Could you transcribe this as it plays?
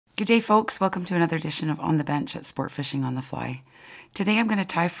Good day, folks. Welcome to another edition of On the Bench at Sport Fishing on the Fly. Today I'm going to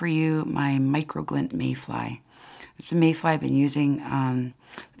tie for you my Micro Glint Mayfly. It's a mayfly I've been using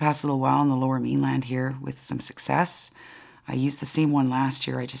the past little while in the lower mainland here with some success. I used the same one last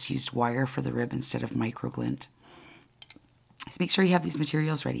year. I just used wire for the rib instead of micro glint. So make sure you have these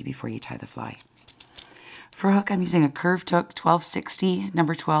materials ready before you tie the fly. For a hook, I'm using a curved hook, 1260,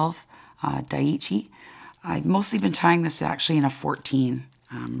 number 12, Daiichi. I've mostly been tying this actually in a 14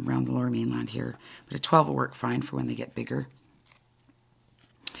 around the lower mainland here, but a 12 will work fine for when they get bigger.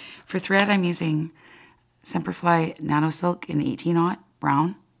 For thread, I'm using Semperfli Nano Silk in 18-aught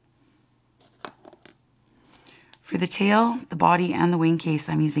brown. For the tail, the body, and the wing case,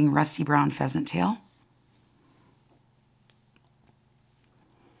 I'm using rusty brown pheasant tail.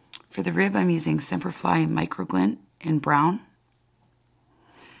 For the rib, I'm using Semperfli Micro Glint in brown.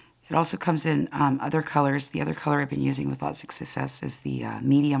 It also comes in other colors. The other color I've been using with lots of success is the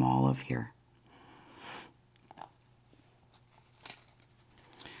medium olive here.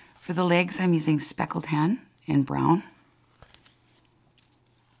 For the legs, I'm using Speckled Hen in brown.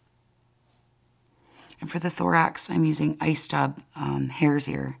 And for the thorax, I'm using Ice Dub Hare's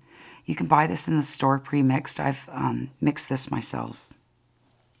Ear. You can buy this in the store pre-mixed. I've mixed this myself.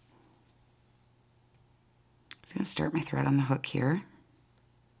 I'm just going to start my thread on the hook here.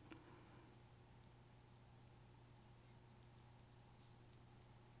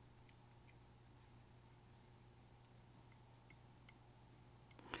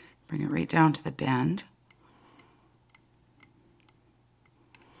 Bring it right down to the bend.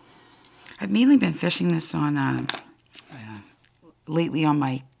 I've mainly been fishing this on lately on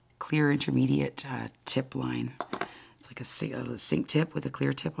my clear intermediate tip line. It's like a sink tip with a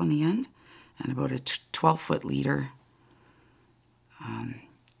clear tip on the end and about a 12-foot leader. And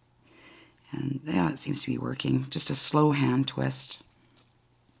yeah, it seems to be working. Just a slow hand twist.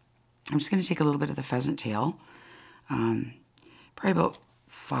 I'm just going to take a little bit of the pheasant tail, probably about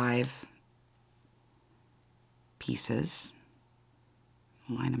 5 pieces.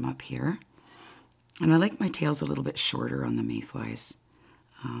 Line them up here. And I like my tails a little bit shorter on the mayflies,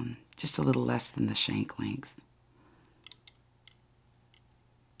 just a little less than the shank length.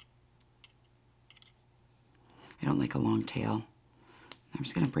 I don't like a long tail. I'm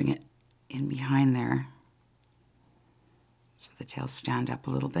just going to bring it in behind there so the tails stand up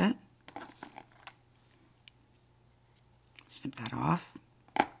a little bit. Snip that off.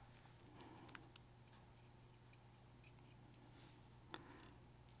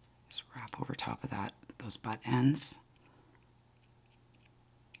 Just wrap over top of that, those butt ends.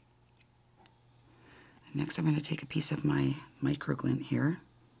 And next I'm going to take a piece of my micro glint here.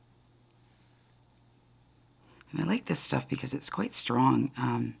 And I like this stuff because it's quite strong,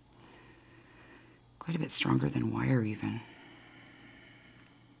 quite a bit stronger than wire even.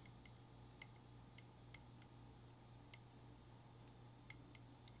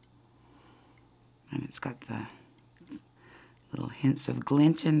 And it's got the little hints of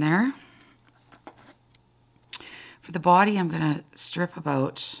glint in there. For the body, I'm going to strip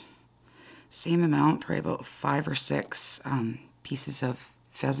about same amount, probably about 5 or 6 pieces of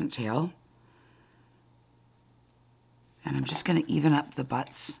pheasant tail. And I'm just going to even up the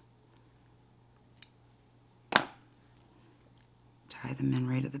butts. Tie them in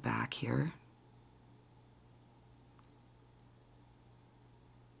right at the back here.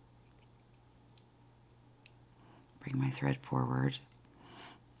 Bring my thread forward.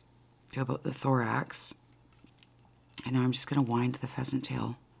 Feel about the thorax. And now I'm just going to wind the pheasant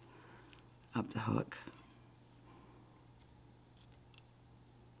tail up the hook.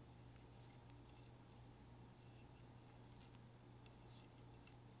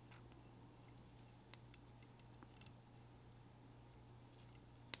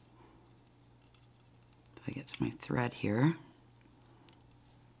 I get to my thread here.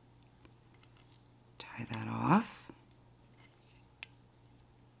 Tie that off.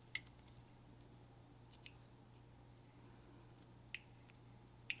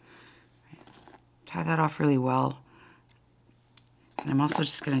 Tie that off really well. And I'm also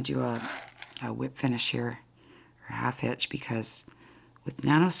just going to do a whip finish here, or half hitch, because with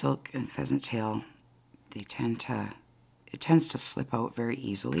nano silk and pheasant tail, it tends to slip out very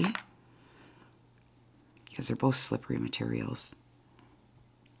easily because they're both slippery materials.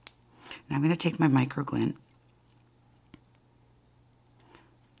 Now I'm going to take my micro glint.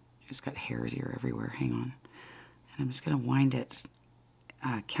 It's got hare's ear everywhere, hang on. And I'm just going to wind it,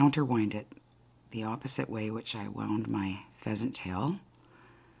 counter wind it the opposite way which I wound my pheasant tail.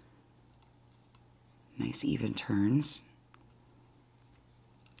 Nice even turns.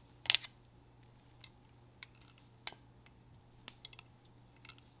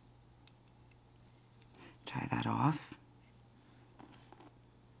 that off.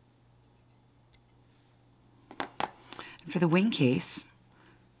 And for the wing case,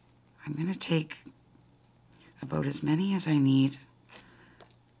 I'm going to take about as many as I need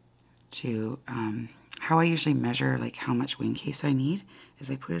to, how I usually measure like how much wing case I need is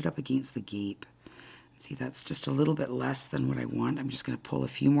I put it up against the gape. See, that's just a little bit less than what I want. I'm just going to pull a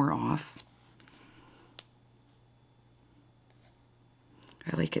few more off.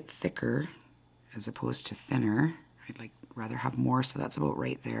 I like it thicker as opposed to thinner. I'd rather have more, so that's about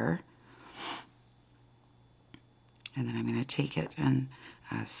right there. And then I'm going to take it and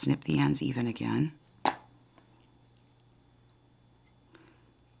snip the ends even again.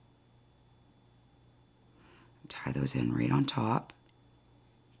 Tie those in right on top.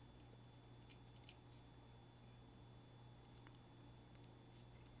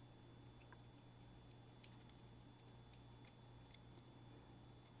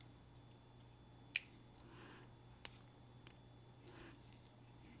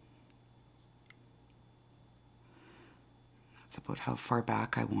 That's about how far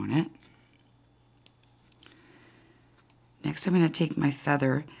back I want it. Next I'm going to take my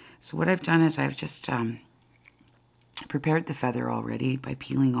feather. So what I've done is I've just prepared the feather already by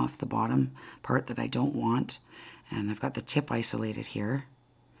peeling off the bottom part that I don't want. And I've got the tip isolated here.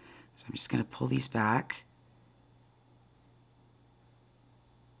 So I'm just going to pull these back.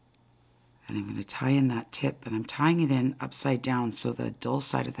 And I'm going to tie in that tip, and I'm tying it in upside down so the dull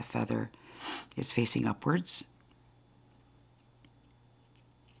side of the feather is facing upwards.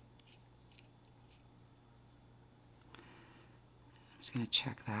 I'm just going to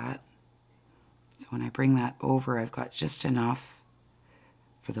check that. So when I bring that over, I've got just enough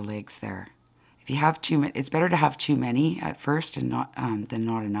for the legs there. If you have too many, it's better to have too many at first and not than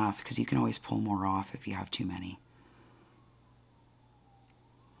not enough, because you can always pull more off if you have too many.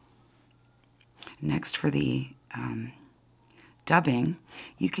 Next, for the dubbing,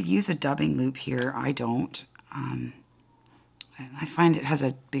 you could use a dubbing loop here. I don't. I find it has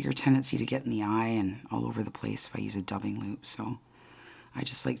a bigger tendency to get in the eye and all over the place if I use a dubbing loop, so I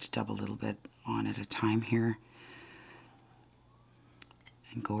just like to dub a little bit on at a time here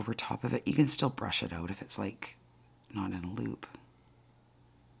and go over top of it. You can still brush it out if it's like not in a loop.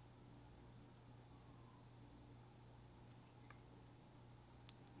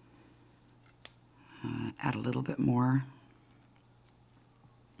 Add a little bit more.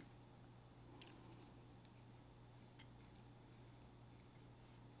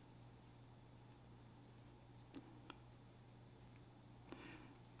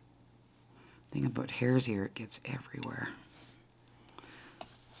 Thing about hare's ear, it gets everywhere.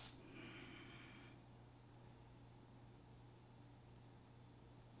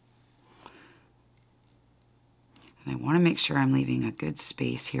 And I want to make sure I'm leaving a good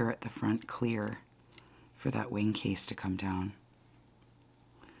space here at the front clear for that wing case to come down.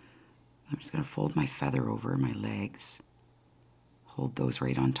 I'm just going to fold my feather over my legs, hold those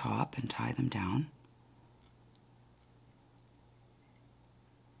right on top and tie them down.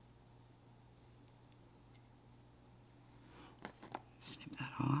 Snip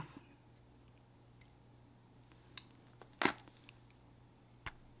that off.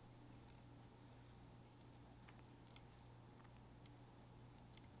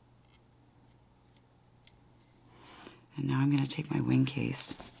 And now I'm going to take my wing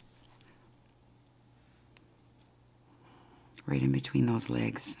case right in between those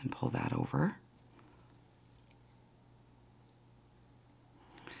legs and pull that over.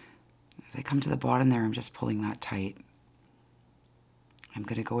 As I come to the bottom there, I'm just pulling that tight. I'm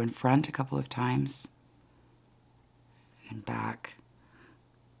going to go in front a couple of times and back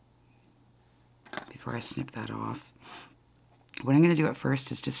before I snip that off. What I'm going to do at first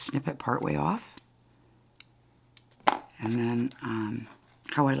is just snip it partway off. And then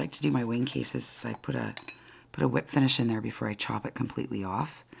how I like to do my wing cases is I put a whip finish in there before I chop it completely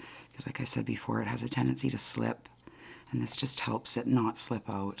off. Because like I said before, it has a tendency to slip. And this just helps it not slip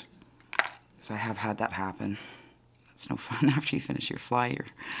out. Because I have had that happen. It's no fun after you finish your fly, your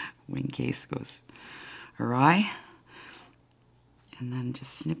wing case goes awry. And then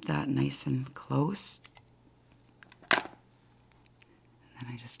just snip that nice and close. And then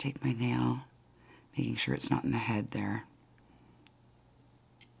I just take my nail, making sure it's not in the head there.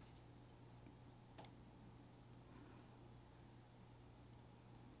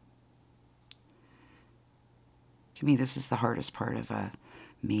 To me, this is the hardest part of a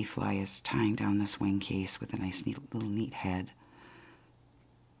mayfly, is tying down this wing case with a nice little neat head.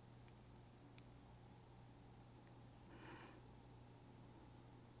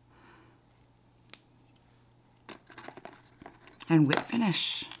 And whip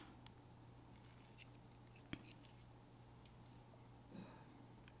finish.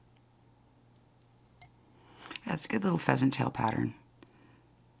 Yeah, it's a good little pheasant tail pattern.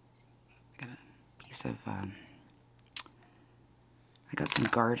 I got a piece of, I got some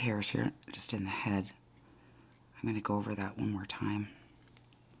guard hairs here just in the head. I'm going to go over that one more time.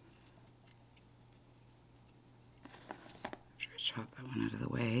 Try to chop that one out of the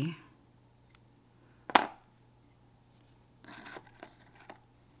way. I'm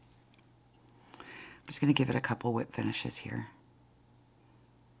just going to give it a couple whip finishes here.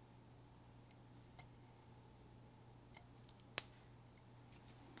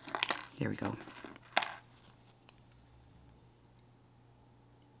 There we go.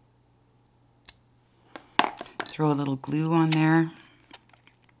 Throw a little glue on there.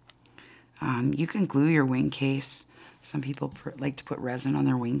 You can glue your wing case. Some people like to put resin on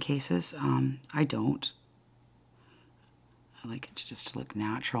their wing cases. I don't. I like it just to look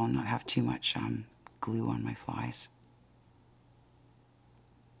natural and not have too much glue on my flies.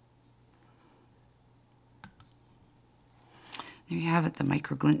 There you have it, the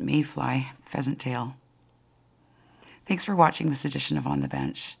Micro Glint Mayfly pheasant tail. Thanks for watching this edition of On the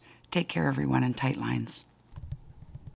Bench. Take care, everyone, and tight lines.